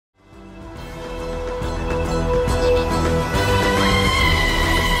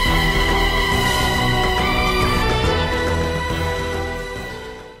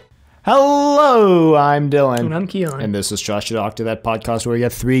Hello, I'm Dylan. And I'm Keelan. And this is Trust Your Doctor, that podcast where we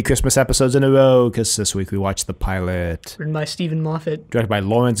get 3 Christmas episodes in a row, because this week we watched the pilot. Written by Steven Moffat. Directed by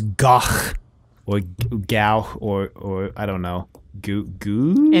Lawrence Gough, or Gow, or I don't know.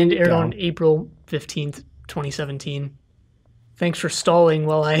 Goo? And aired on April 15th, 2017. Thanks for stalling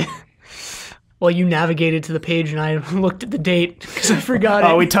while you navigated to the page and I looked at the date, because I forgot it.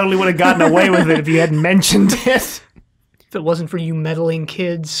 Oh, we totally would have gotten away with it if you hadn't mentioned it. If it wasn't for you meddling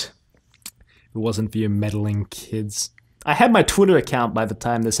kids. It wasn't for your meddling kids. I had my Twitter account by the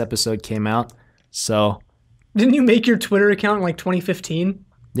time this episode came out, so... Didn't you make your Twitter account in, 2015?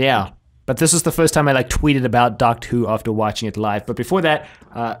 Yeah, but this is the first time I, tweeted about Doctor Who after watching it live. But before that,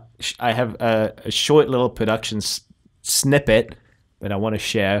 I have a short little production snippet that I want to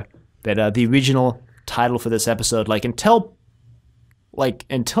share, that the original title for this episode, until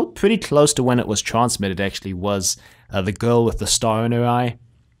pretty close to when it was transmitted, actually, was The Girl with the Star in Her Eye.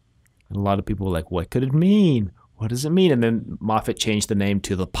 And a lot of people were like, what could it mean? What does it mean? And then Moffat changed the name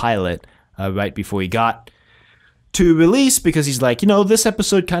to The Pilot right before he got to release, because he's like, this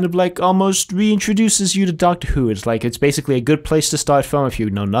episode kind of almost reintroduces you to Doctor Who. It's basically a good place to start from if you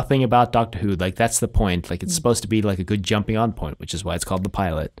know nothing about Doctor Who. That's the point. It's supposed to be a good jumping on point, which is why it's called The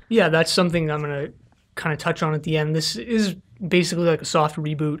Pilot. Yeah, that's something I'm going to kind of touch on at the end. This is basically a soft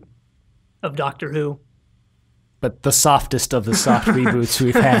reboot of Doctor Who. But the softest of the soft reboots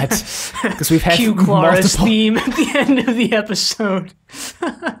we've had. Because we've had Cue Clara's multiple... theme at the end of the episode.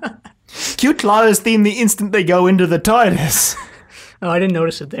 Cue Clara's theme the instant they go into the TARDIS. Oh, I didn't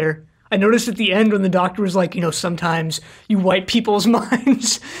notice it there. I noticed at the end when the doctor was like, sometimes you wipe people's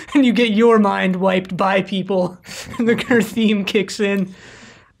minds and you get your mind wiped by people. And her theme kicks in.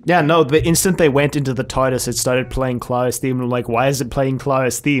 Yeah, no, the instant they went into the TARDIS, it started playing Clara's theme. And I'm like, why is it playing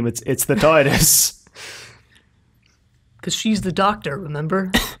Clara's theme? It's the TARDIS. Because she's the doctor,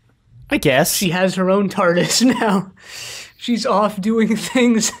 remember? I guess. She has her own TARDIS now. She's off doing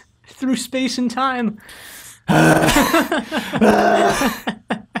things through space and time.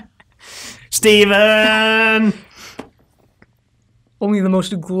 Steven! Only the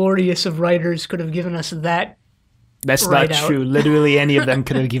most glorious of writers could have given us that. That's not true. Literally any of them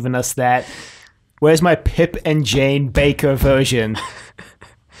could have given us that. Where's my Pip and Jane Baker version?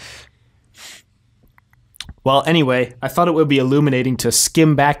 Well, anyway, I thought it would be illuminating to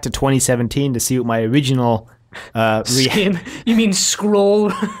skim back to 2017 to see what my original... Skim? You mean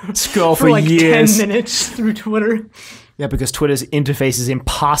scroll? Scroll for years. 10 minutes through Twitter? Yeah, because Twitter's interface is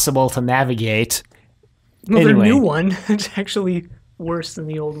impossible to navigate. Well, anyway. Their new one is actually worse than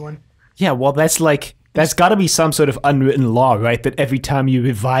the old one. Yeah, well, that's got to be some sort of unwritten law, right? That every time you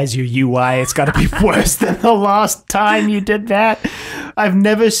revise your UI, it's got to be worse than the last time you did that. I've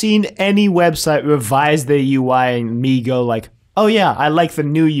never seen any website revise their UI and me go oh yeah, I like the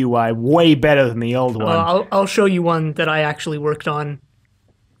new UI way better than the old one. I'll show you one that I actually worked on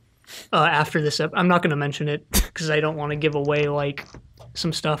after this. I'm not going to mention it because I don't want to give away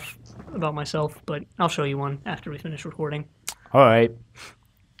some stuff about myself, but I'll show you one after we finish recording. All right.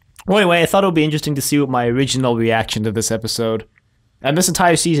 Well, anyway, I thought it would be interesting to see what my original reaction to this episode, and this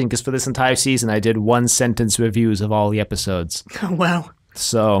entire season, because for this entire season I did 1-sentence reviews of all the episodes. Oh, wow.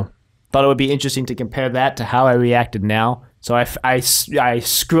 So, thought it would be interesting to compare that to how I reacted now. So I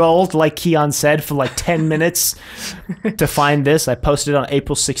scrolled, like Keon said, for 10 minutes to find this. I posted it on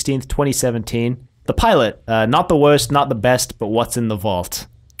April 16th, 2017. The pilot, not the worst, not the best, but what's in the vault? ?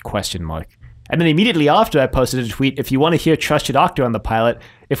 And then immediately after, I posted a tweet, if you want to hear Trust Your Doctor on the pilot,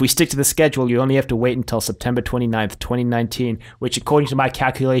 if we stick to the schedule, you only have to wait until September 29th, 2019, which, according to my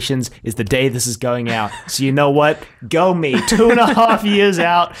calculations, is the day this is going out. So you know what? Go me. 2.5 years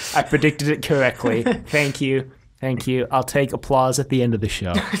out. I predicted it correctly. Thank you. Thank you. I'll take applause at the end of the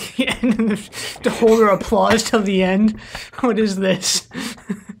show. To hold her applause till the end? What is this?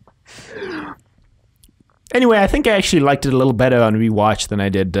 Anyway, I think I actually liked it a little better on rewatch than I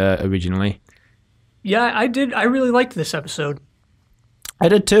did originally. Yeah, I did. I really liked this episode. I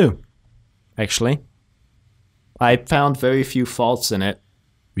did too, actually. I found very few faults in it,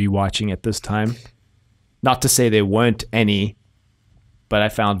 rewatching it this time. Not to say there weren't any, but I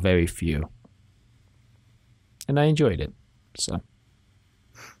found very few. And I enjoyed it. So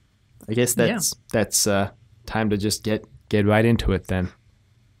I guess that's time to just get right into it then.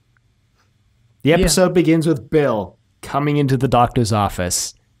 The episode begins with Bill coming into the doctor's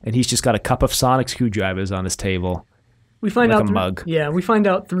office, and he's just got a cup of sonic screwdrivers on his table. We find out a mug. Yeah, we find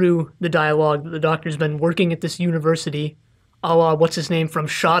out through the dialogue that the doctor's been working at this university, a la what's his name from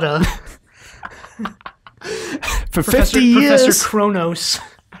Shada. For 50 years. Professor Kronos.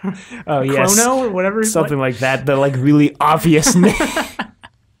 Oh, yes. Chrono or whatever. Something like that. The really obvious name.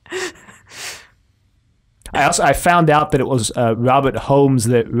 I found out that it was Robert Holmes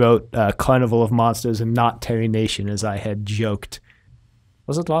that wrote Carnival of Monsters and not Terry Nation, as I had joked.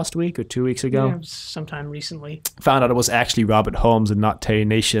 Was it last week or 2 weeks ago? Yeah, it was sometime recently. Found out it was actually Robert Holmes and not Terry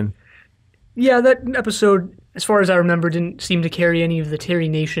Nation. Yeah, that episode, as far as I remember, didn't seem to carry any of the Terry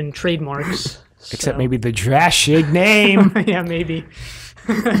Nation trademarks. Except maybe the Drashig name. Yeah, maybe.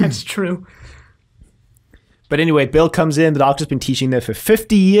 That's true. But anyway, Bill comes in. The Doctor's been teaching there for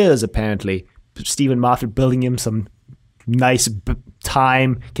 50 years, apparently. Steven Moffat building him some nice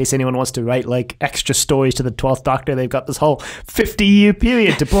time in case anyone wants to write like extra stories to the 12th Doctor. They've got this whole 50-year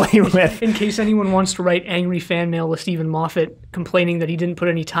period to play with. In case anyone wants to write angry fan mail to Steven Moffat complaining that he didn't put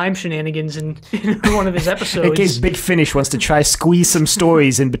any time shenanigans in one of his episodes. In case Big Finish wants to try squeeze some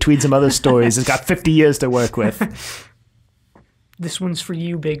stories in between some other stories. It's got 50 years to work with. This one's for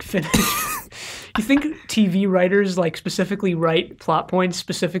you, Big Finish. You think TV writers like specifically write plot points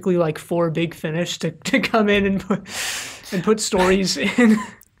specifically like for Big Finish to come in and put stories in?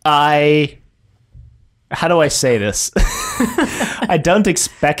 How do I say this? I don't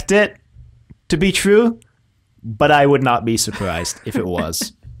expect it to be true, but I would not be surprised if it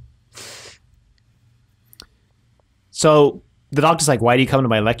was. So the Doctor's like, why do you come to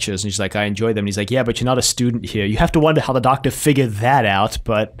my lectures? And she's like, I enjoy them. And he's like, yeah, but you're not a student here. You have to wonder how the Doctor figured that out,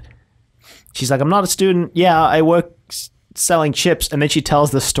 but... She's like, I'm not a student. Yeah, I work selling chips. And then she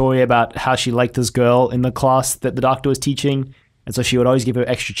tells the story about how she liked this girl in the class that the Doctor was teaching. And so she would always give her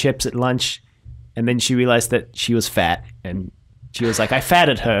extra chips at lunch. And then she realized that she was fat. And she was like, I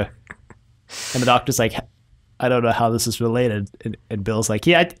fatted her. And the Doctor's like, I don't know how this is related. And Bill's like,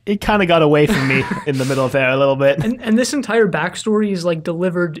 yeah, it kind of got away from me in the middle of there a little bit. And this entire backstory is like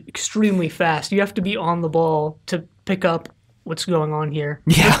delivered extremely fast. You have to be on the ball to pick up what's going on here.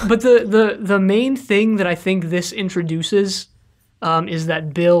 Yeah. But the main thing that I think this introduces is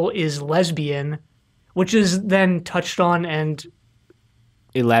that Bill is lesbian, which is then touched on and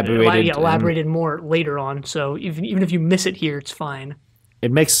elaborated more later on. So even if you miss it here, it's fine.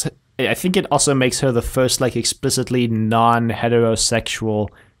 I think it also makes her the first like explicitly non-heterosexual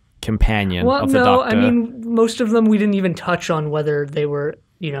companion of the Doctor. I mean, most of them we didn't even touch on whether they were,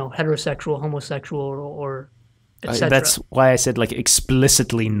 heterosexual, homosexual, or that's why I said like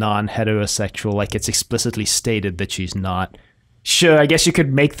explicitly non-heterosexual, like it's explicitly stated that she's not. Sure, I guess you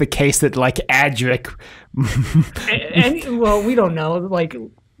could make the case that like Adric. Well, we don't know. Like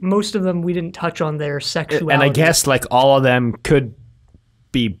most of them, we didn't touch on their sexuality. And I guess like all of them could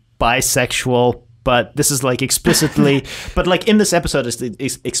be bisexual, but this is like explicitly. But like in this episode,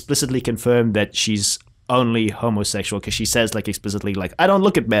 it's explicitly confirmed that she's only homosexual because she says like explicitly like I don't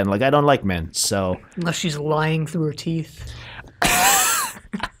look at men, like I don't like men. So unless she's lying through her teeth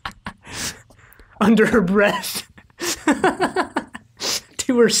under her breath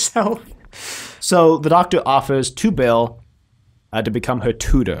to herself. So the Doctor offers to Bill to become her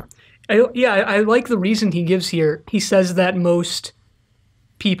tutor. I like the reason he gives here. He says that most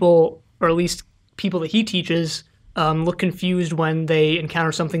people, or at least people that he teaches, look confused when they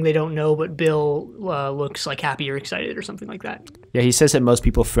encounter something they don't know, but Bill looks like happy or excited or something like that. Yeah, he says that most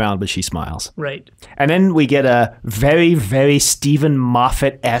people frown, but she smiles. Right. And then we get a very, very Steven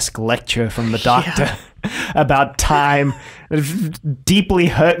Moffat-esque lecture from the Doctor about time. It deeply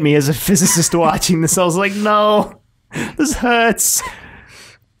hurt me as a physicist watching this. I was like, no, this hurts.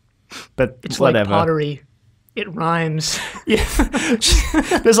 But it's whatever. Like pottery. It rhymes. Yeah.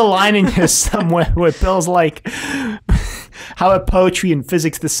 There's a line in here somewhere where Bill's like, how are poetry and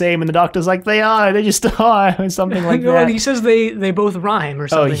physics the same? And the Doctor's like, they are. They just are. Or something like that. And he says they both rhyme or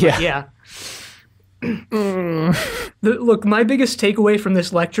something. Oh, yeah. Look, my biggest takeaway from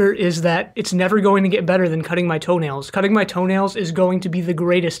this lecture is that it's never going to get better than cutting my toenails. Cutting my toenails is going to be the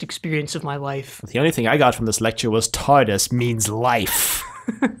greatest experience of my life. The only thing I got from this lecture was TARDIS means life.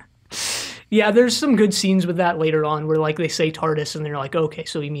 Yeah, there's some good scenes with that later on where like they say TARDIS and they're like, okay,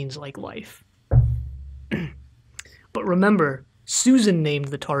 so he means like life. But remember, Susan named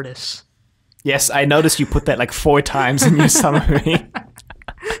the TARDIS. Yes, I noticed you put that like 4 times in your summary.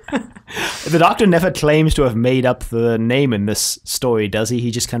 The Doctor never claims to have made up the name in this story, does he?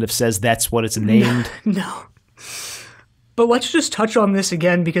 He just kind of says that's what it's named. No. But let's just touch on this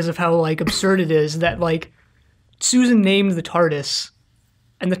again because of how like absurd it is that like Susan named the TARDIS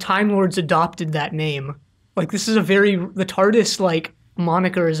and the Time Lords adopted that name. Like the TARDIS like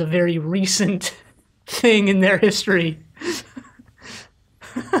moniker is a very recent thing in their history.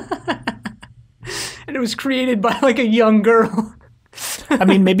 And it was created by like a young girl. I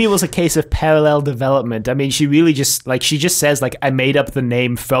mean, maybe it was a case of parallel development. I mean, she really just, like, she just says, like, I made up the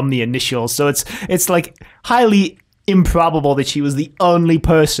name from the initials. So it's like, highly improbable that she was the only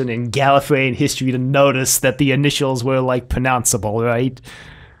person in Gallifreyan history to notice that the initials were, like, pronounceable, right?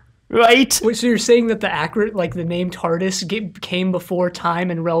 Right? Wait, so you're saying that the name TARDIS came before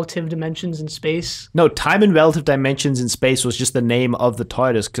time and relative dimensions in space? No, time and relative dimensions in space was just the name of the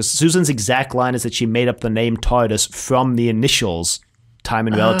TARDIS, because Susan's exact line is that she made up the name TARDIS from the initials time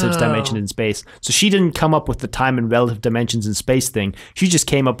and relative dimension in space. So she didn't come up with the time and relative dimensions in space thing. She just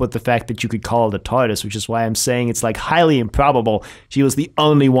came up with the fact that you could call it a TARDIS, which is why I'm saying it's like highly improbable she was the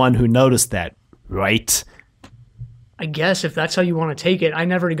only one who noticed that, right? I guess if that's how you want to take it. I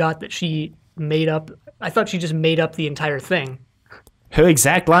never got that she made up. I thought she just made up the entire thing. Her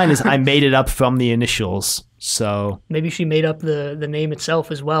exact line is, I made it up from the initials. So maybe she made up the name itself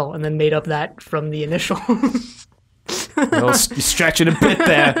as well, and then made up that from the initials. You're stretching a bit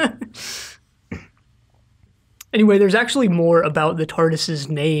there. Anyway, there's actually more about the TARDIS's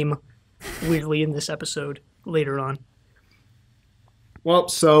name, weirdly, in this episode later on. Well,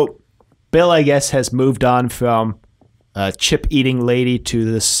 so Bill, I guess, has moved on from chip-eating lady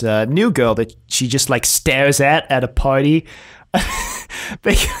to this new girl that she just, like, stares at a party.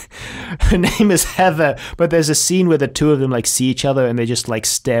 Her name is Heather, but there's a scene where the two of them, like, see each other and they just, like,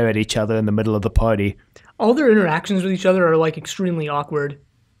 stare at each other in the middle of the party. All their interactions with each other are, like, extremely awkward.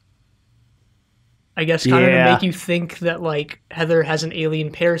 I guess kind of to make you think that, like, Heather has an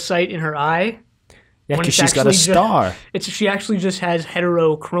alien parasite in her eye. Yeah, because she's got a star. She actually just has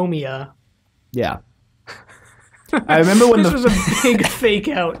heterochromia. Yeah. I remember when this was a big fake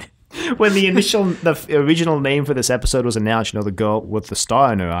out. When the original name for this episode was announced, the girl with the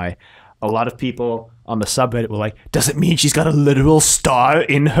star in her eye, a lot of people on the subreddit were like, does it mean she's got a literal star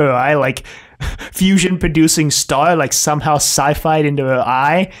in her eye? Like, fusion-producing star, like, somehow sci-fi'd into her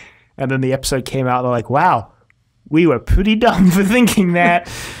eye? And then the episode came out, and they're like, wow, we were pretty dumb for thinking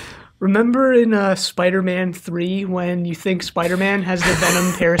that. Remember in Spider-Man 3 when you think Spider-Man has the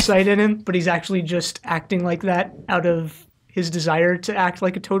Venom parasite in him, but he's actually just acting like that out of his desire to act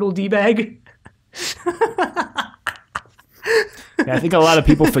like a total D-bag? Yeah, I think a lot of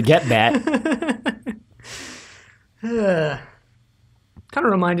people forget that. Kind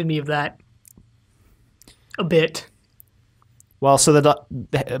of reminded me of that a bit. Well, so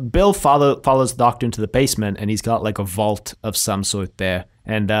Bill follows the Doctor into the basement, and he's got, like, a vault of some sort there.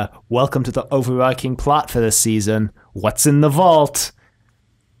 And welcome to the overarching plot for this season. What's in the vault?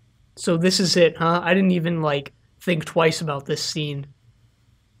 So this is it, huh? I didn't even, like, think twice about this scene.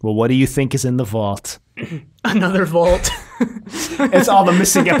 Well, what do you think is in the vault? Another vault. It's all the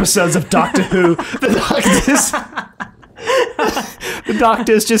missing episodes of Doctor Who. The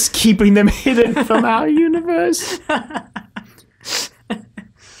Doctor's just keeping them hidden from our universe.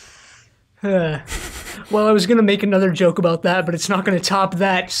 Well, I was going to make another joke about that, but it's not going to top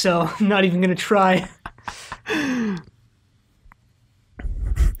that, so I'm not even going to try.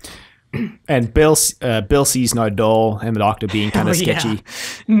 And Bill sees Nardole and the Doctor being kind of sketchy. Yeah.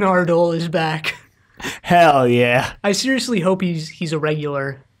 Nardole is back. Hell yeah. I seriously hope he's a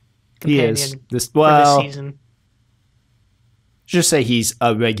regular companion for this season. Just say he's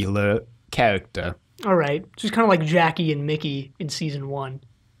a regular character. All right. Just kind of like Jackie and Mickey in season 1.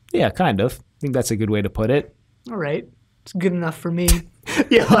 Yeah, kind of. I think that's a good way to put it. All right. It's good enough for me.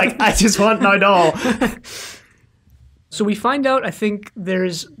 Yeah, like, I just want Nardole. So we find out, I think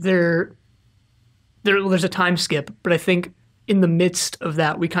there's a time skip, but I think in the midst of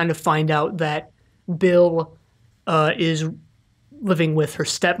that, we kind of find out that Bill is living with her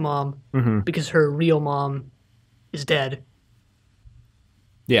stepmom because her real mom is dead.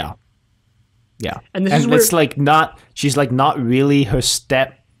 Yeah. Yeah. And it's like she's like not really her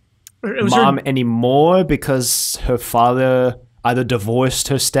mom anymore because her father either divorced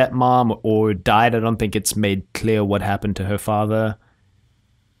her stepmom or died. I don't think it's made clear what happened to her father.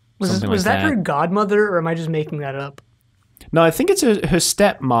 Was that her godmother, or am I just making that up? No, I think it's her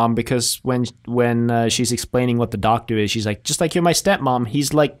stepmom, because when she's explaining what the Doctor is, she's like, just like you're my stepmom,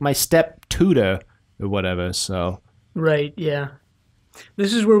 he's like my step tutor or whatever. So right, yeah.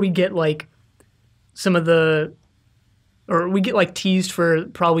 This is where we get like we get like teased for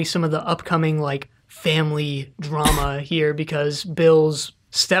probably some of the upcoming like family drama here, because Bill's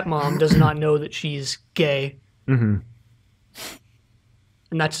stepmom does not know that she's gay. Mm-hmm.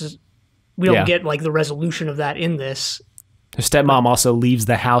 And we don't get like the resolution of that in this. Her stepmom also leaves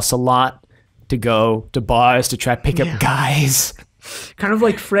the house a lot to go to bars to try to pick up guys. Kind of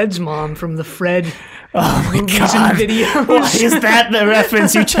like Fred's mom from the Fred movies God. and videos. Why is that the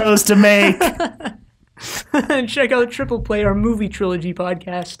reference you chose to make? And check out Triple Play, our movie trilogy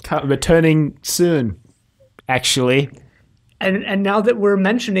podcast. Returning soon, actually. And now that we're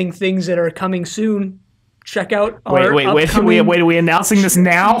mentioning things that are coming soon, check out our Wait, upcoming... are we announcing this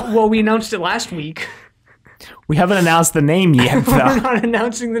now? Well, we announced it last week. We haven't announced the name yet, though. We're not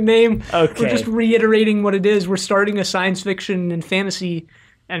announcing the name. Okay. We're just reiterating what it is. We're starting a science fiction and fantasy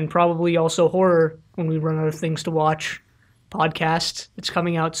and probably also horror when we run out of things to watch podcast. It's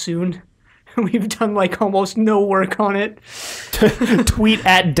coming out soon. We've done like almost no work on it. Tweet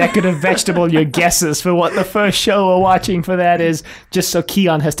at Decorative Vegetable your guesses for what the first show we're watching for that is, just so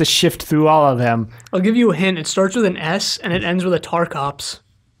Keon has to shift through all of them. I'll give you a hint. It starts with an S and it ends with a Tarkops.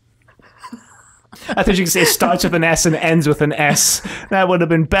 I thought you could say it starts with an S and ends with an S. That would have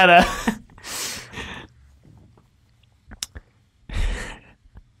been better.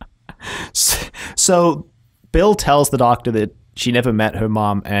 So Bill tells the doctor that she never met her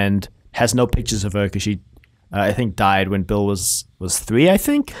mom and has no pictures of her because she, I think, died when Bill was 3, I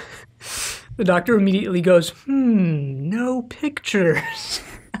think. The doctor immediately goes, no pictures.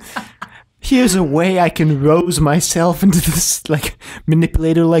 Here's a way I can Rose myself into this, like,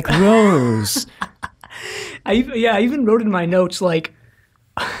 manipulator like Rose. I even wrote in my notes, like,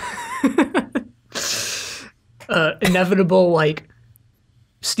 inevitable, like,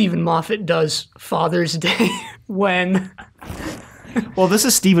 Steven Moffat does Father's Day when... Well, this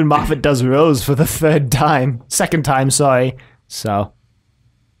is Steven Moffat does Rose for the second time, sorry. So.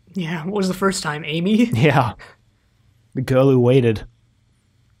 Yeah, what was the first time? Amy? Yeah. The girl who waited.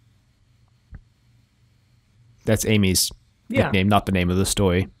 That's Amy's nickname, not the name of the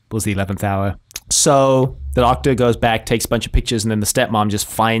story. It was the 11th hour. So the doctor goes back, takes a bunch of pictures, and then the stepmom just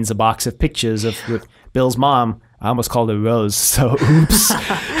finds a box of pictures with Bill's mom. I almost called her Rose, so oops.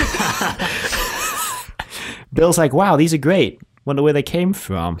 Bill's like, wow, these are great. Wonder where they came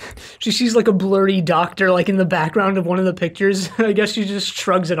from. She sees like a blurry doctor like in the background of one of the pictures. I guess she just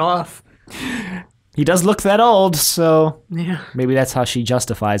shrugs it off. He does look that old, so yeah, maybe that's how she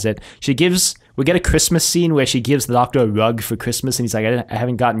justifies it. We get a Christmas scene where she gives the doctor a rug for Christmas, and he's like, I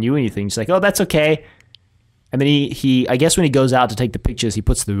haven't gotten you anything. She's like, oh, that's okay. And then he I guess when he goes out to take the pictures, he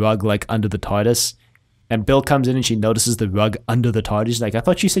puts the rug like under the TARDIS. And Bill comes in and she notices the rug under the TARDIS. She's like, I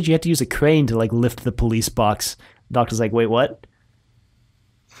thought you said you had to use a crane to like lift the police box. The doctor's like, wait, what?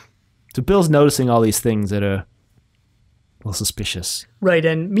 So Bill's noticing all these things that are a little suspicious. Right,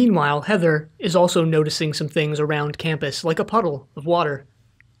 and meanwhile, Heather is also noticing some things around campus, like a puddle of water.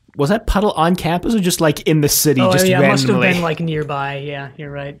 Was that puddle on campus or just like in the city, just yeah, randomly? It must have been like nearby. Yeah,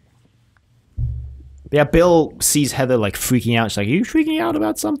 you're right. Yeah, Bill sees Heather like freaking out. She's like, are you freaking out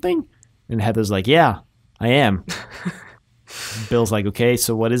about something? And Heather's like, yeah, I am. Bill's like, okay,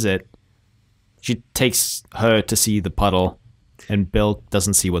 so what is it? She takes her to see the puddle, and Bill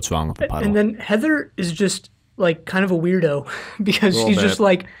doesn't see what's wrong with the puddle. And then Heather is just like kind of a weirdo because she's just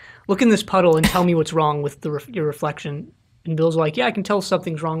like, look in this puddle and tell me what's wrong with your reflection. And Bill's like, yeah, I can tell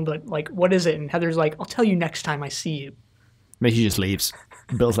something's wrong, but like, what is it? And Heather's like, I'll tell you next time I see you. Maybe she just leaves.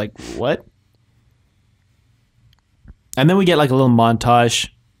 Bill's like, what? And then we get like a little montage,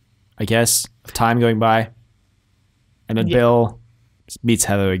 I guess, of time going by. And then Bill meets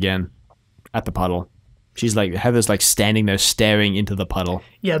Heather again at the puddle. Heather's like standing there staring into the puddle.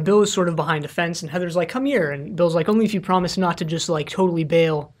 Yeah, Bill is sort of behind a fence and Heather's like, come here. And Bill's like, only if you promise not to just like totally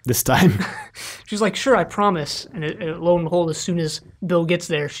bail. This time? She's like, sure, I promise. And lo and behold, as soon as Bill gets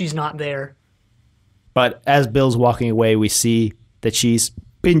there, she's not there. But as Bill's walking away, we see that she's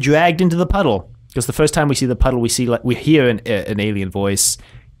been dragged into the puddle. Because the first time we see the puddle, we hear an alien voice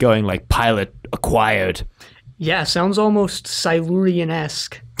going like, pilot acquired. Yeah, sounds almost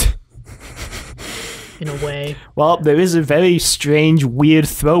Silurian-esque. In a way. Well, there is a very strange, weird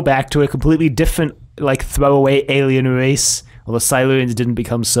throwback to a completely different, like, throwaway alien race. Although Silurians didn't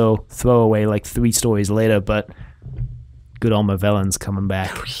become so throwaway like 3 stories later, but good old Mavellan's coming back.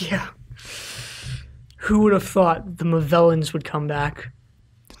 Oh, yeah. Who would have thought the Mavellans would come back?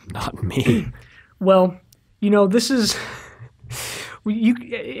 Not me. Well, this is...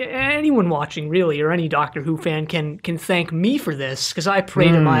 anyone watching, really, or any Doctor Who fan can thank me for this, because I pray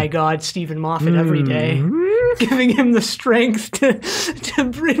to my God, Steven Moffat, every day, giving him the strength to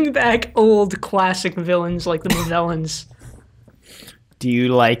bring back old classic villains like the Mavellans. Do you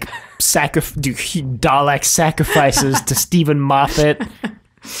like do Dalek sacrifices to Steven Moffat?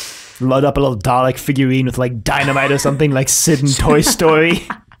 Load up a little Dalek figurine with like dynamite or something like Sid in Toy Story?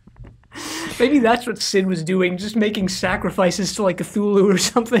 Maybe that's what Sid was doing, just making sacrifices to like Cthulhu or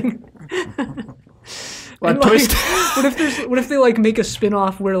something. Well, like, what if they like make a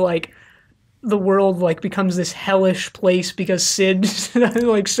spin-off where like the world like becomes this hellish place because Sid's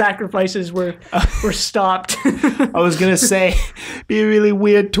like sacrifices were stopped. I was gonna say, be a really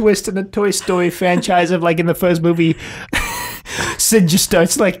weird twist in the Toy Story franchise of like in the first movie, Sid just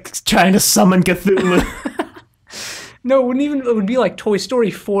starts like trying to summon Cthulhu. No, it would be like Toy Story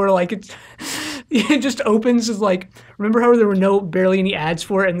 4. Like it just opens as like, remember how there were barely any ads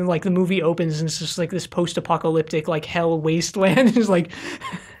for it, and then like the movie opens and it's just like this post-apocalyptic like hell wasteland. It's like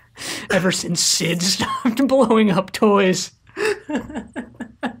ever since Sid stopped blowing up toys.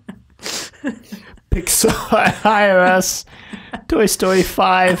 Pixar, hire us. Toy Story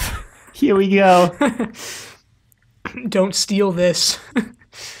 5. Here we go. Don't steal this.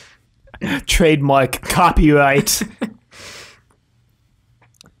 Trademark, copyright.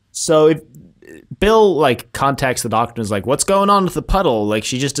 So if Bill like contacts the doctor and is like, "What's going on with the puddle? Like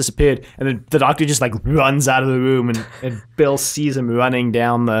she just disappeared." And then the doctor just like runs out of the room, and Bill sees him running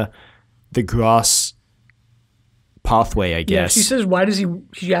down the grass pathway, I guess. Yeah,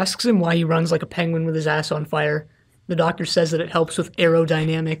 she asks him why he runs like a penguin with his ass on fire. The doctor says that it helps with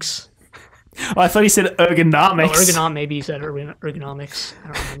aerodynamics. Oh, I thought he said ergonomics. Oh, maybe he said ergonomics.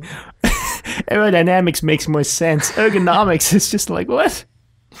 I don't remember. Aerodynamics makes more sense. Ergonomics is just like, what?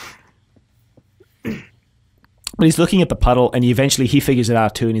 But he's looking at the puddle, and eventually he figures it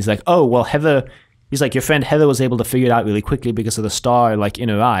out too, and he's like, oh, well, Heather... He's like, your friend Heather was able to figure it out really quickly because of the star, like, in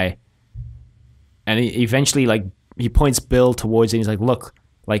her eye. And he eventually, like, he points Bill towards it, and he's like, look,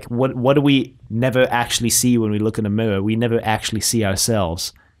 like, what do we never actually see when we look in a mirror? We never actually see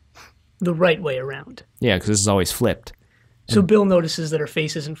ourselves. The right way around. Yeah, because this is always flipped. So Bill notices that her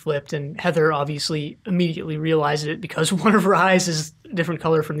face isn't flipped, and Heather obviously immediately realizes it because one of her eyes is a different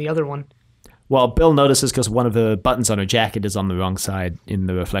color from the other one. Well, Bill notices because one of the buttons on her jacket is on the wrong side in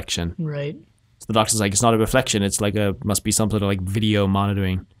the reflection. Right. So the doctor's like, it's not a reflection, it's like must be some sort of like video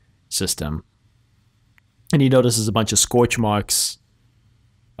monitoring system. And he notices a bunch of scorch marks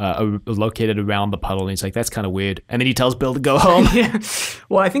are located around the puddle, and he's like, that's kind of weird. And then he tells Bill to go home. Yeah.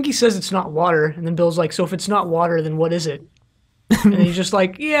 Well, I think he says it's not water, and then Bill's like, so if it's not water, then what is it? And he's just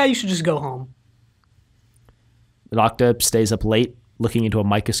like, yeah, you should just go home. The doctor stays up late looking into a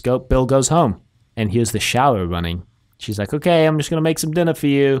microscope. Bill goes home and hears the shower running. She's like, okay, I'm just going to make some dinner for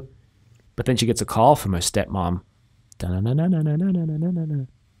you. But then she gets a call from her stepmom.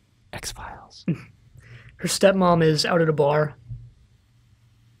 X-Files. Her stepmom is out at a bar.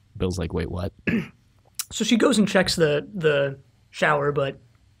 Bill's like, wait, what? So she goes and checks the shower, but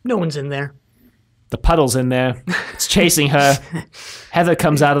no one's in there. The puddle's in there. It's chasing her. Heather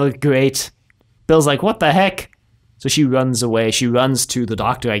comes out of the grate. Bill's like, what the heck? So she runs away. She runs to the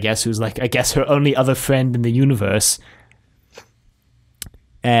doctor, I guess, who's like, I guess her only other friend in the universe.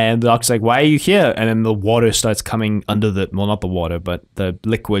 And the doctor's like, why are you here? And then the water starts coming under the, well, not the water, but the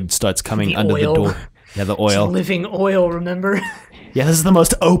liquid starts coming under the door. Yeah, the oil. It's living oil, remember? Yeah, this is the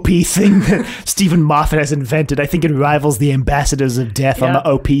most OP thing that Steven Moffat has invented. I think it rivals the Ambassadors of Death on the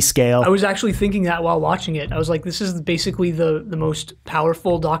OP scale. I was actually thinking that while watching it. I was like, this is basically the most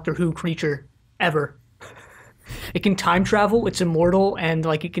powerful Doctor Who creature ever. It can time travel, it's immortal, and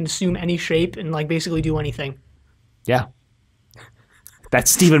like it can assume any shape and like basically do anything. Yeah.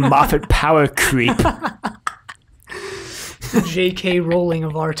 That's Steven Moffat power creep. J.K. Rowling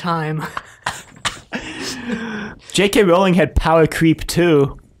of our time. J.K. Rowling had power creep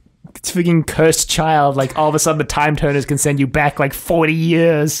too. It's freaking cursed child. Like all of a sudden the time turners can send you back like 40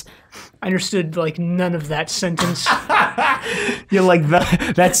 years. I understood like none of that sentence. You're like,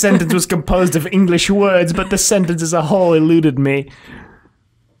 that sentence was composed of English words, but the sentence as a whole eluded me.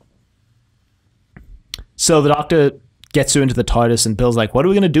 So the doctor gets her into the TARDIS, and Bill's like, what are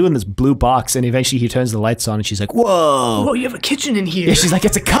we going to do in this blue box? And eventually he turns the lights on, and she's like, whoa. Whoa, you have a kitchen in here. Yeah, she's like,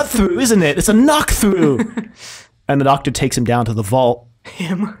 it's a cut through, isn't it? It's a knock through. And the doctor takes him down to the vault.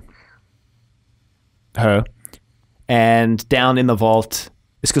 Her. And down in the vault,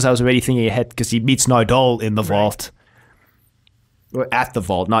 it's because I was already thinking ahead, because he meets Nardole in the vault. Or at the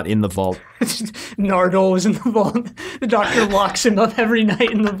vault, not in the vault. Nardole was in the vault. The doctor locks him up every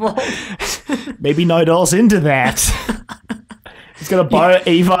night in the vault. Maybe Nardole's into that. He's gonna borrow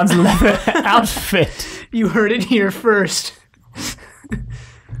Avon's leather outfit. You heard it here first.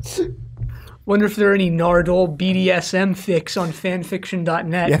 Wonder if there are any Nardole BDSM fics on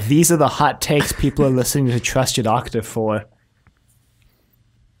fanfiction.net. Yeah, these are the hot takes people are listening to Trust Your Doctor for.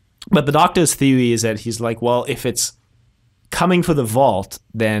 But the doctor's theory is that he's like, well, if it's coming for the vault,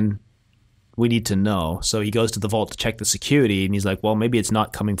 then we need to know. So he goes to the vault to check the security, and he's like, well, maybe it's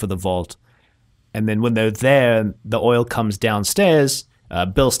not coming for the vault. And then when they're there, the oil comes downstairs.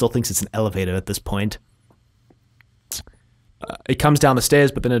 Bill still thinks it's an elevator at this point. It comes down the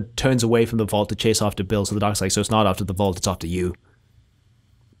stairs, but then it turns away from the vault to chase after Bill. So the doctor's like, so it's not after the vault, it's after you.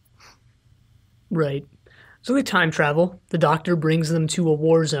 Right. So they time travel. The doctor brings them to a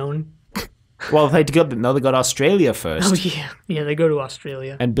war zone. Well, they go to Australia first. Oh, yeah. Yeah, they go to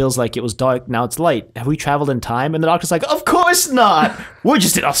Australia. And Bill's like, it was dark, now it's light. Have we traveled in time? And the doctor's like, of course not! We're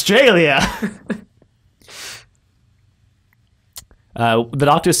just in Australia! The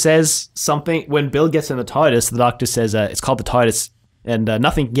doctor says something, when Bill gets in the TARDIS, the doctor says, it's called the TARDIS, and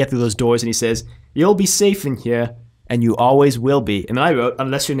nothing can get through those doors, and he says, you'll be safe in here, and you always will be. And then I wrote,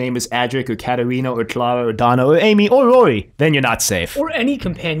 unless your name is Adric or Katarina or Clara or Donna or Amy or Rory, then you're not safe. Or any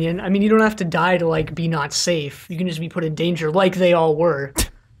companion. I mean, you don't have to die to, like, be not safe. You can just be put in danger like they all were.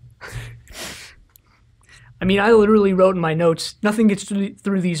 I mean, I literally wrote in my notes, nothing gets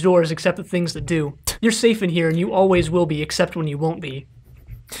through these doors except the things that do. You're safe in here, and you always will be, except when you won't be.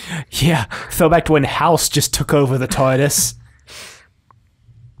 Yeah, throwback to when House just took over the TARDIS.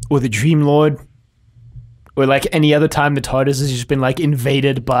 Or the Dream Lord. Or like any other time the TARDIS has just been like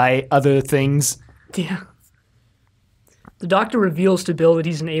invaded by other things. Yeah. The Doctor reveals to Bill that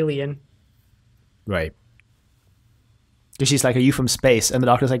he's an alien. Right. Because she's like, are you from space? And the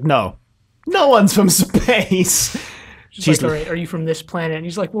Doctor's like, no. No one's from space. She's like, all right, are you from this planet? And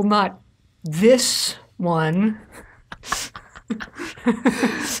he's like, well, not this one. But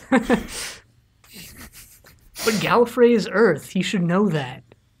Gallifrey is Earth. He should know that.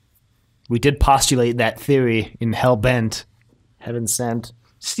 We did postulate that theory in Hellbent. Heaven Sent.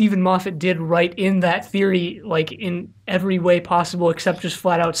 Steven Moffat did write in that theory, like, in every way possible except just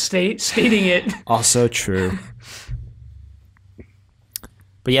flat out stating it. Also true.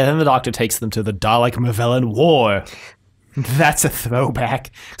 But yeah, then the Doctor takes them to the Dalek-Mavellan War. That's a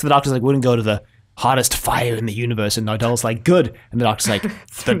throwback. So the Doctor's like, we wouldn't go to the hottest fire in the universe, and Nardell's like, good. And the Doctor's like,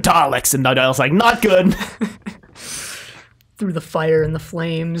 the Daleks, and Nardell's like, not good. Through the fire and the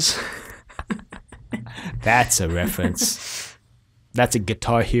flames. That's a reference. That's a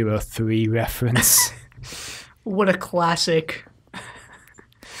Guitar Hero 3 reference. What a classic.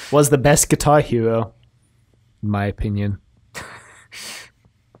 Was the best Guitar Hero, in my opinion. And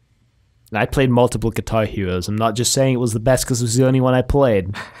I played multiple Guitar Heroes. I'm not just saying it was the best because it was the only one I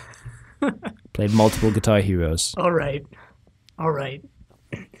played. Played multiple Guitar Heroes. All right.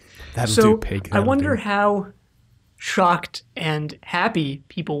 That'll do, Pig. I wonder how shocked and happy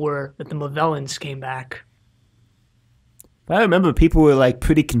people were that the Movellans came back. I remember people were like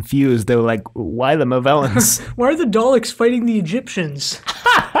pretty confused. They were like, why the Movellans? Why are the Daleks fighting the Egyptians?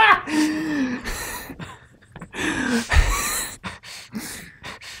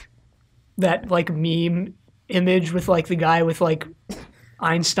 That like meme image with like the guy with like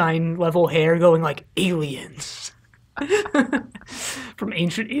Einstein level hair going like aliens. From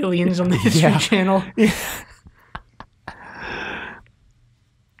Ancient Aliens on the History Channel. Yeah.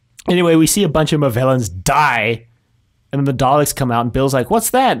 Anyway, we see a bunch of Movellans die, and then the Daleks come out, and Bill's like, what's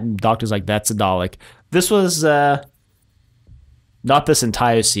that? And the Doctor's like, that's a Dalek. This was, not this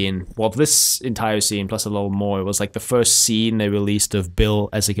entire scene. Well, this entire scene, plus a little more, it was like the first scene they released of Bill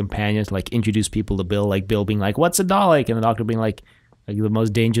as a companion to like introduce people to Bill, like Bill being like, what's a Dalek? And the Doctor being like the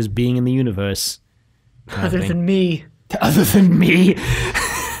most dangerous being in the universe. Other than me. Other than me.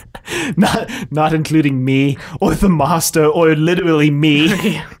 Not including me, or the Master, or literally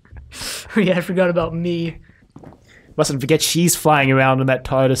me. Yeah, I forgot about me. Mustn't forget she's flying around in that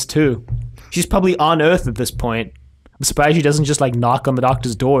TARDIS too. She's probably on Earth at this point. I'm surprised she doesn't just like knock on the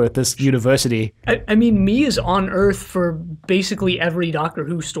Doctor's door at this university. I mean, me is on Earth for basically every Doctor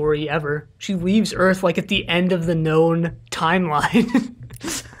Who story ever. She leaves Earth like at the end of the known timeline.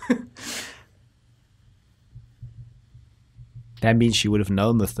 That means she would have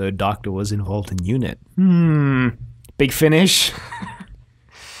known the third Doctor was involved in UNIT. Big finish.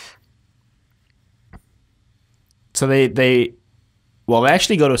 So they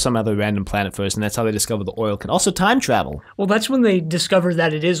actually go to some other random planet first, and that's how they discover the oil can also time travel. Well, that's when they discover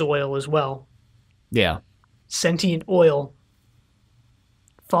that it is oil as well. Yeah. Sentient oil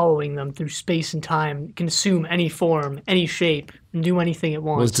following them through space and time. It can assume any form, any shape, and do anything it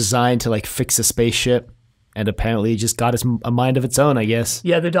wants. It was designed to like fix a spaceship, and apparently it just got a mind of its own, I guess.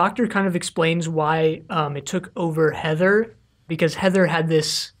 Yeah, the Doctor kind of explains why it took over Heather, because Heather had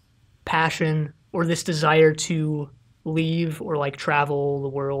this passion or this desire to leave or like travel the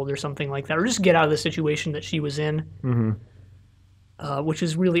world or something like that, or just get out of the situation that she was in, which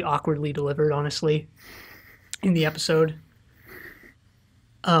is really awkwardly delivered, honestly, in the episode.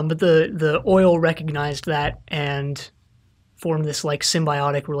 But the oil recognized that and formed this like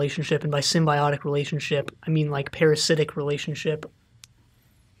symbiotic relationship, and by symbiotic relationship, I mean like parasitic relationship.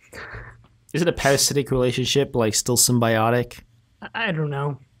 Is it a parasitic relationship, like still symbiotic? I don't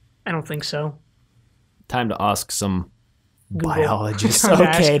know. I don't think so. Time to ask some Google. Biologists.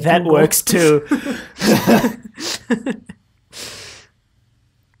 Okay, that Google. Works too.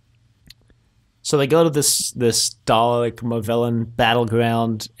 So they go to this Dalek Movellan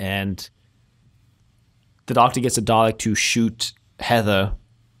battleground, and the Doctor gets a Dalek to shoot Heather,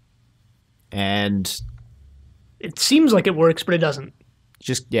 and It seems like it works, but it doesn't.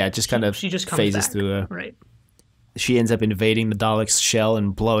 just kind of She just comes phases back. through her. Right. She ends up invading the Dalek's shell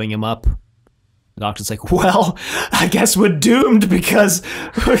and blowing him up. The Doctor's like, well, I guess we're doomed because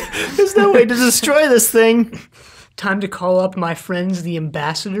there's no way to destroy this thing. Time to call up my friends, the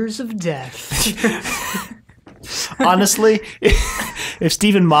Ambassadors of Death. Honestly, if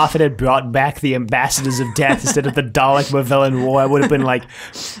Steven Moffat had brought back the Ambassadors of Death instead of the Dalek Movellan War, I would have been like,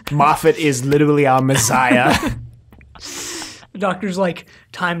 Moffat is literally our messiah. The Doctor's like,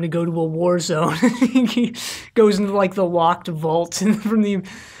 time to go to a war zone. He goes into like the locked vault and from the.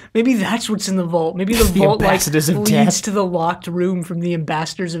 Maybe that's what's in the vault. Maybe the vault like Ambassadors of leads Death. to the locked room from the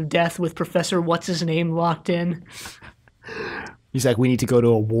Ambassadors of Death with Professor What's His Name locked in. He's like, we need to go to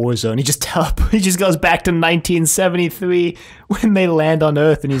a war zone. He just goes back to 1973 when they land on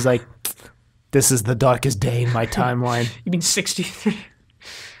Earth, and he's like, this is the darkest day in my timeline. You mean 63?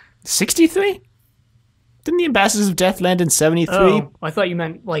 63? Didn't the Ambassadors of Death land in 73? Oh, I thought you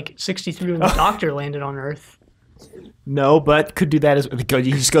meant like 63 when the Doctor landed on Earth. No, but could do that as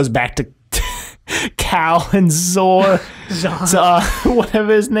he just goes back to Cal and Zor,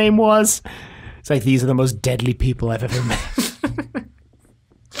 whatever his name was. It's like, these are the most deadly people I've ever met.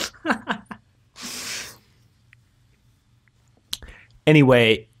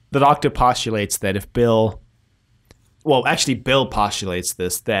 Anyway, the Doctor postulates that if Bill postulates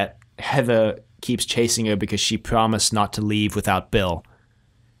this, that Heather keeps chasing her because she promised not to leave without Bill.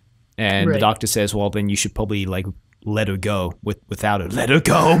 And Right. the Doctor says, well, then you should probably, like, let her go without her. Let her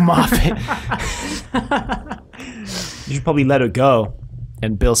go, Moffat. You should probably let her go.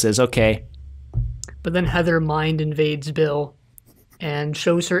 And Bill says, okay. But then Heather mind invades Bill and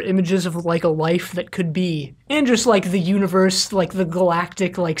shows her images of like a life that could be. And just like the universe, like the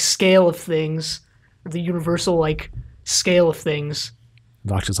galactic like scale of things. Or the universal like scale of things.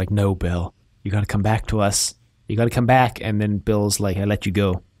 The Doctor's like, no, Bill. You gotta come back to us. You gotta come back. And then Bill's like, I let you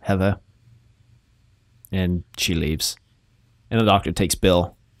go, Heather. And she leaves. And the Doctor takes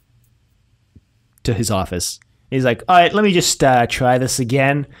Bill to his office. He's like, all right, let me just try this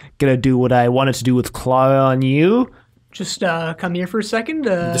again. Gonna do what I wanted to do with Clara on you. Just come here for a second.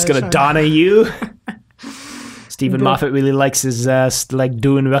 Just gonna Donna you. Steven Moffat really likes his like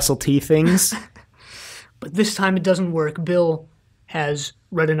doing Russell T things. But this time it doesn't work. Bill has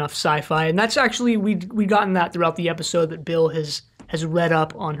read enough sci-fi, and that's actually we gotten that throughout the episode that Bill has read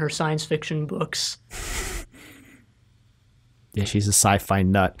up on her science fiction books. Yeah, she's a sci-fi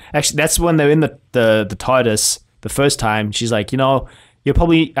nut. Actually, that's when they're in the TARDIS the first time. She's like, you know,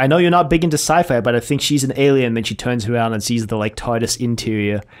 I know you're not big into sci-fi, but I think she's an alien. Then she turns around and sees the like TARDIS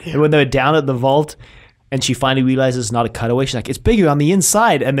interior. Yeah. And when they're down at the vault, and she finally realizes it's not a cutaway, she's like, it's bigger on the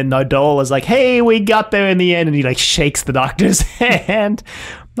inside. And then Nardole is like, hey, we got there in the end. And he like shakes the Doctor's hand.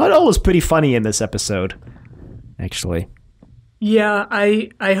 Nardole was pretty funny in this episode, actually. Yeah,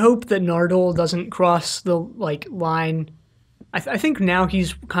 I hope that Nardole doesn't cross the like line. I think now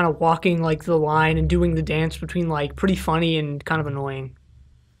he's kind of walking like the line and doing the dance between like pretty funny and kind of annoying.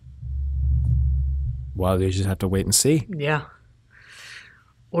 Well, they just have to wait and see. Yeah.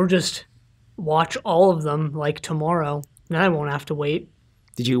 Or just watch all of them like tomorrow. Then I won't have to wait.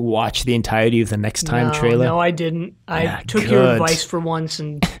 Did you watch the entirety of the Next Time trailer? No, I didn't. I took your advice for once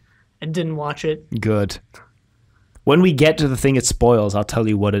and didn't watch it. Good. When we get to the thing it spoils, I'll tell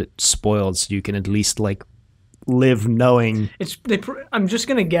you what it spoils so you can at least like live knowing. I'm just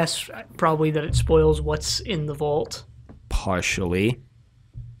gonna guess probably that it spoils what's in the vault. Partially.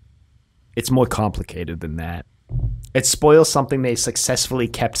 It's more complicated than that. It spoils something they successfully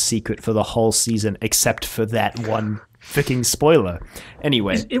kept secret for the whole season, except for that one freaking spoiler.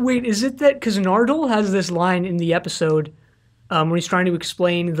 Anyway. Is it that because Nardole has this line in the episode when he's trying to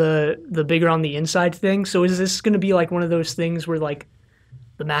explain the bigger on the inside thing? So is this going to be like one of those things where like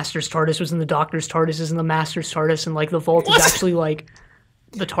the Master's TARDIS was in the Doctor's TARDIS is in the Master's TARDIS, and like the vault is actually like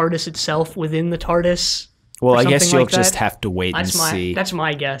the TARDIS itself within the TARDIS? Well, I guess you'll just have to wait and see. That's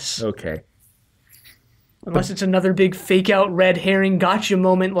my guess. Okay. Unless it's another big fake out red herring gotcha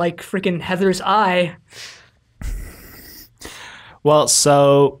moment like freaking Heather's eye. Well,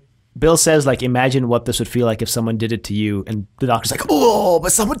 so Bill says, like, imagine what this would feel like if someone did it to you. And the Doctor's like, oh,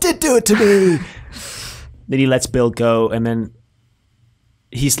 but someone did do it to me. Then he lets Bill go, and then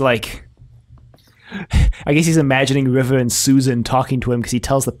he's like, I guess he's imagining River and Susan talking to him because he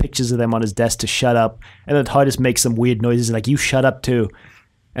tells the pictures of them on his desk to shut up. And then TARDIS makes some weird noises like, you shut up too.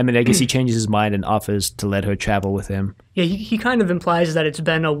 And then I guess he changes his mind and offers to let her travel with him. Yeah, he kind of implies that it's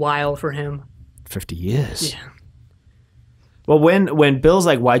been a while for him. 50 years. Yeah. Well, when Bill's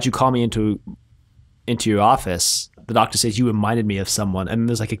like, "Why'd you call me into your office?" The doctor says, "You reminded me of someone," and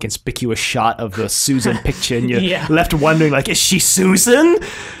there's like a conspicuous shot of the Susan picture, and you're Yeah. left wondering, like, is she Susan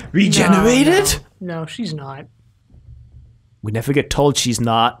regenerated? No, she's not. We never get told she's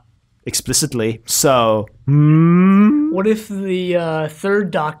not explicitly. So, What if the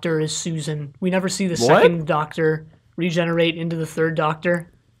third Doctor is Susan? We never see the second Doctor regenerate into the third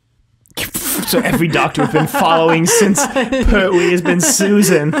Doctor. So every Doctor we've been following since Pertwee has been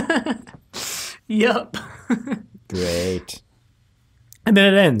Susan. Yep. Great. And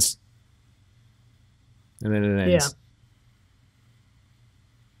then it ends. Yeah.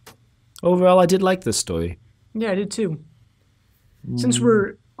 Overall, I did like this story. Yeah, I did too. Since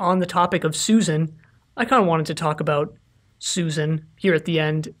we're on the topic of Susan, I kind of wanted to talk about Susan here at the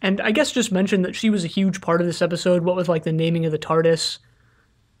end, and I guess just mention that she was a huge part of this episode. What with like the naming of the TARDIS.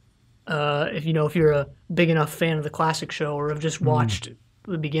 If you're a big enough fan of the classic show or have just watched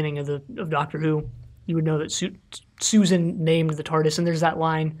the beginning of Doctor Who, you would know that Susan named the TARDIS, and there's that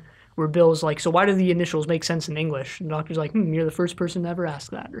line where Bill's like, "So why do the initials make sense in English?" And the Doctor's like, "You're the first person to ever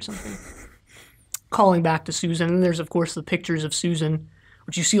ask that," or something. Calling back to Susan. And there's, of course, the pictures of Susan,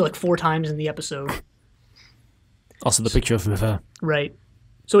 which you see like 4 times in the episode. Also the picture of River. Right.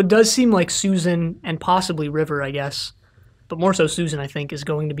 So it does seem like Susan, and possibly River, I guess, but more so Susan, I think, is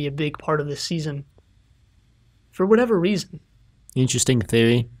going to be a big part of this season. For whatever reason. Interesting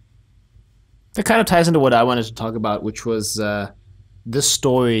theory. That kind of ties into what I wanted to talk about, which was this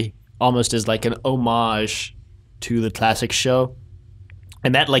story almost is like an homage to the classic show.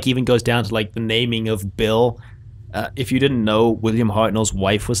 And that like even goes down to like the naming of Bill. If you didn't know, William Hartnell's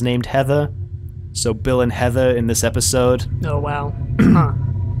wife was named Heather. So Bill and Heather in this episode. Oh, wow. Huh.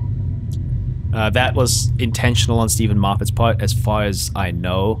 That was intentional on Steven Moffat's part, as far as I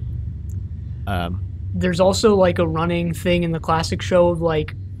know. There's also like a running thing in the classic show of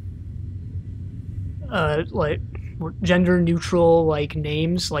like gender neutral like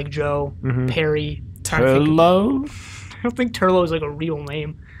names, like Joe, Perry, Turlo? I don't think Turlo is like a real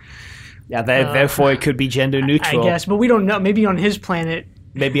name. Yeah, therefore it could be gender neutral. I guess, but we don't know. Maybe on his planet.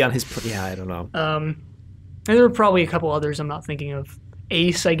 Maybe on his... Yeah, I don't know. And there are probably a couple others I'm not thinking of.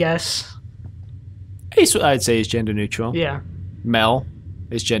 Ace, I guess. Ace, I'd say, is gender neutral. Yeah. Mel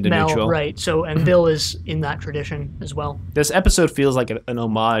is gender neutral. Right. So, and Bill is in that tradition as well. This episode feels like an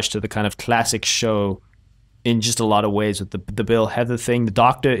homage to the kind of classic show in just a lot of ways with the Bill Heather thing. The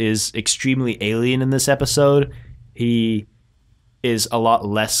Doctor is extremely alien in this episode. He is a lot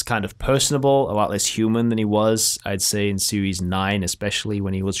less kind of personable, a lot less human than he was, I'd say, in Series 9, especially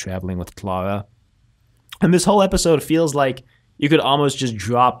when he was traveling with Clara. And this whole episode feels like you could almost just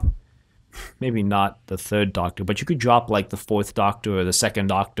drop, maybe not the third Doctor, but you could drop like the fourth Doctor or the second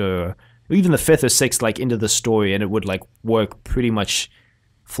Doctor or even the fifth or sixth like into the story and it would like work pretty much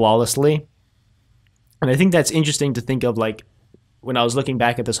flawlessly. And I think that's interesting to think of. Like when I was looking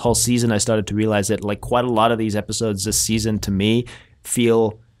back at this whole season, I started to realize that like quite a lot of these episodes this season to me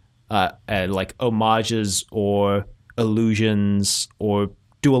feel like homages or allusions or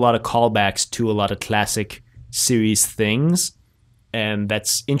do a lot of callbacks to a lot of classic series things. And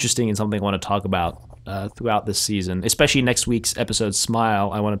that's interesting and something I want to talk about throughout this season, especially next week's episode,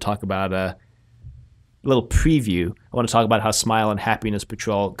 Smile. I want to talk about a little preview. I want to talk about how Smile and Happiness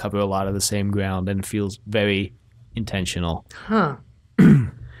Patrol cover a lot of the same ground and it feels very intentional. Huh.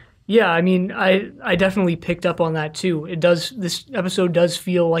 Yeah, I mean, I definitely picked up on that too. This episode does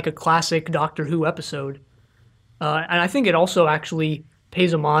feel like a classic Doctor Who episode. And I think it also actually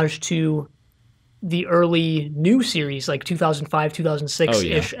pays homage to the early new series, like 2005,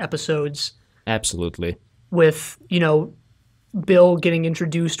 2006-ish episodes. Absolutely. With, Bill getting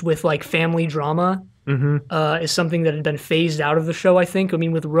introduced with like family drama is something that had been phased out of the show, I think. I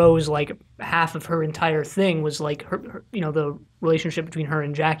mean, with Rose, like half of her entire thing was like her the relationship between her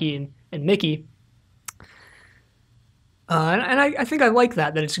and Jackie and Mickey. And I think I like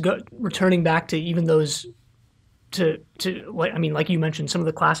that it's returning back to even those to like, I mean, like you mentioned, some of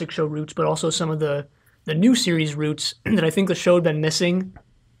the classic show roots, but also some of the new series roots that I think the show had been missing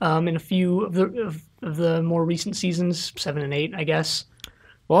in a few of the more recent seasons, 7 and 8, I guess.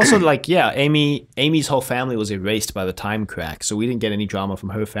 Well, also, like, yeah, Amy's whole family was erased by the time crack, so we didn't get any drama from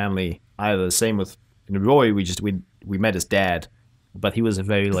her family either. The same with Roy. We met his dad, but he was a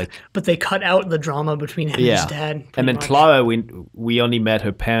very like. But they cut out the drama between him and his dad. And then much. Clara, we only met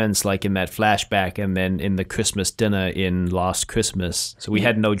her parents like in that flashback, and then in the Christmas dinner in Last Christmas. So we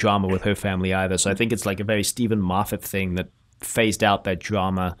had no drama with her family either. So I think it's like a very Steven Moffat thing that phased out that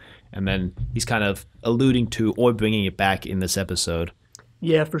drama, and then he's kind of alluding to or bringing it back in this episode.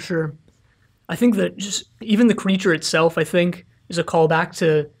 Yeah, for sure. I think that just even the creature itself, I think, is a callback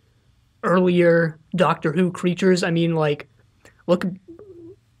to earlier Doctor Who creatures. I mean, like, look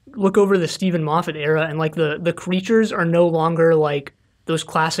over the Steven Moffat era, and like the creatures are no longer like those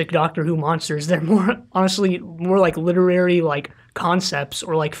classic Doctor Who monsters. They're honestly more like literary like concepts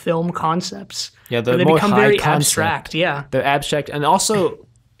or like film concepts. Yeah, they become high very concept. abstract. Yeah, they're abstract, and also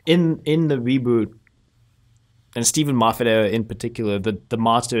in the reboot. And Steven Moffat era in particular, the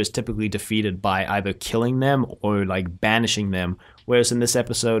monster is typically defeated by either killing them or like banishing them. Whereas in this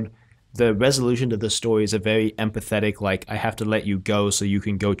episode, the resolution to the story is a very empathetic, like, I have to let you go so you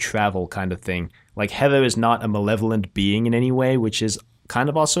can go travel kind of thing. Like, Heather is not a malevolent being in any way, which is kind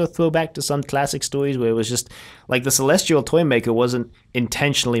of also a throwback to some classic stories where it was just, like, the Celestial Toymaker wasn't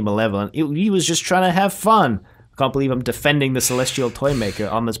intentionally malevolent. He was just trying to have fun. I can't believe I'm defending the Celestial Toymaker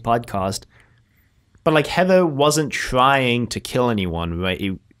on this podcast. But, like, Heather wasn't trying to kill anyone,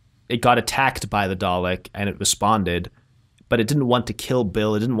 right? It got attacked by the Dalek, and it responded. But it didn't want to kill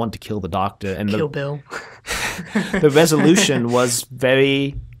Bill. It didn't want to kill the Doctor. And kill Bill. The resolution was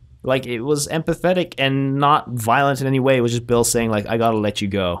very, like, it was empathetic and not violent in any way. It was just Bill saying, like, I gotta let you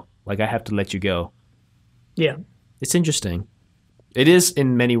go. Like, I have to let you go. Yeah. It's interesting. It is,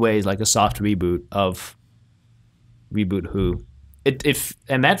 in many ways, like a soft reboot of Reboot Who.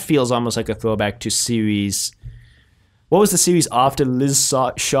 And that feels almost like a throwback to series. What was the series after Liz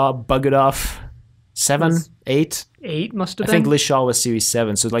Shaw buggered off? 7? 8? 8 must have been. I think Liz Shaw was series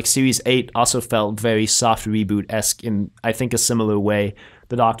 7. So like series 8 also felt very soft reboot-esque in, I think, a similar way.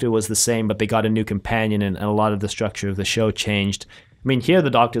 The Doctor was the same, but they got a new companion, and a lot of the structure of the show changed. I mean, here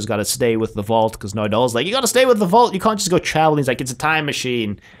the Doctor's got to stay with the Vault because Nardol's like, you got to stay with the Vault. You can't just go travel. He's like, it's a time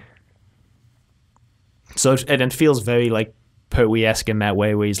machine. So it feels very like Pertwee-esque in that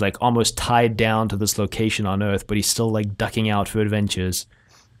way, where he's like almost tied down to this location on Earth, but he's still like ducking out for adventures.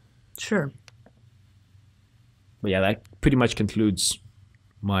 Sure. But yeah, that pretty much concludes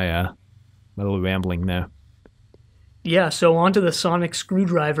my my little rambling there. Yeah, so on to the sonic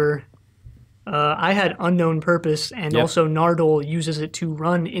screwdriver. I had unknown purpose, and also Nardole uses it to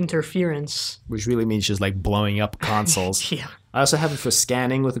run interference. Which really means just like blowing up consoles. Yeah. I also have it for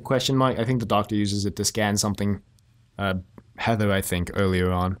scanning with a question mark. I think the Doctor uses it to scan something. Heather, I think,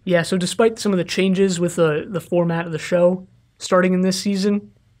 earlier on. Yeah, so despite some of the changes with the format of the show starting in this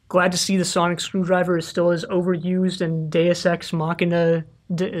season, glad to see the sonic screwdriver is still as overused and Deus Ex Machina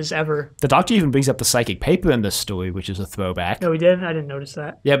as ever. The Doctor even brings up the psychic paper in this story, which is a throwback. Oh, he did? I didn't notice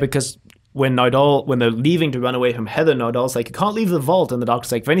that. Yeah, because when they're leaving to run away from Heather, Nardol's like, you can't leave the vault. And the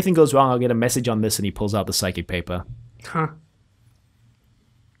Doctor's like, if anything goes wrong, I'll get a message on this. And he pulls out the psychic paper. Huh.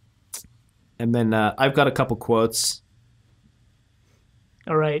 And then I've got a couple quotes.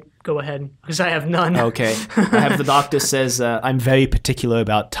 All right, go ahead, because I have none. Okay. I have the Doctor says, I'm very particular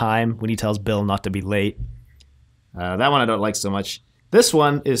about time when he tells Bill not to be late. That one I don't like so much. This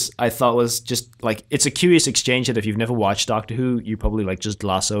one I thought was just like, it's a curious exchange that if you've never watched Doctor Who, you probably like just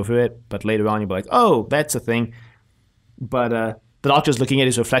gloss over it. But later on, you'll be like, oh, that's a thing. But the Doctor's looking at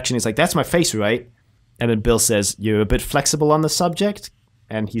his reflection. He's like, that's my face, right? And then Bill says, you're a bit flexible on the subject.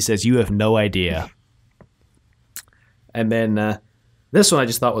 And he says, you have no idea. And then this one I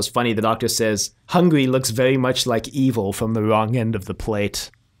just thought was funny. The Doctor says, hungry looks very much like evil from the wrong end of the plate.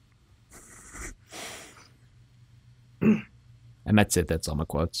 And that's it. That's all my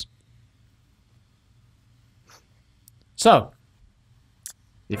quotes. So,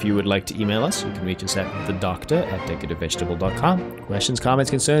 if you would like to email us, you can reach us at thedoctor@decorativevegetable.com. Questions,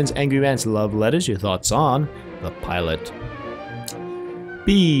 comments, concerns, angry rants, love letters, your thoughts on the pilot.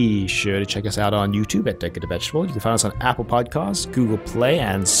 Be sure to check us out on YouTube at Decorative Vegetable. You can find us on Apple Podcasts, Google Play,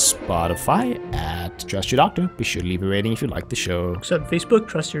 and Spotify at Trust Your Doctor. Be sure to leave a rating if you like the show. So on Facebook,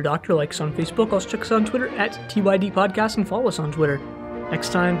 Trust Your Doctor. Like us on Facebook. Also check us out on Twitter at TYD Podcast and follow us on Twitter.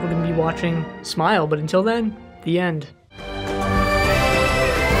 Next time, we're going to be watching Smile, but until then, the end.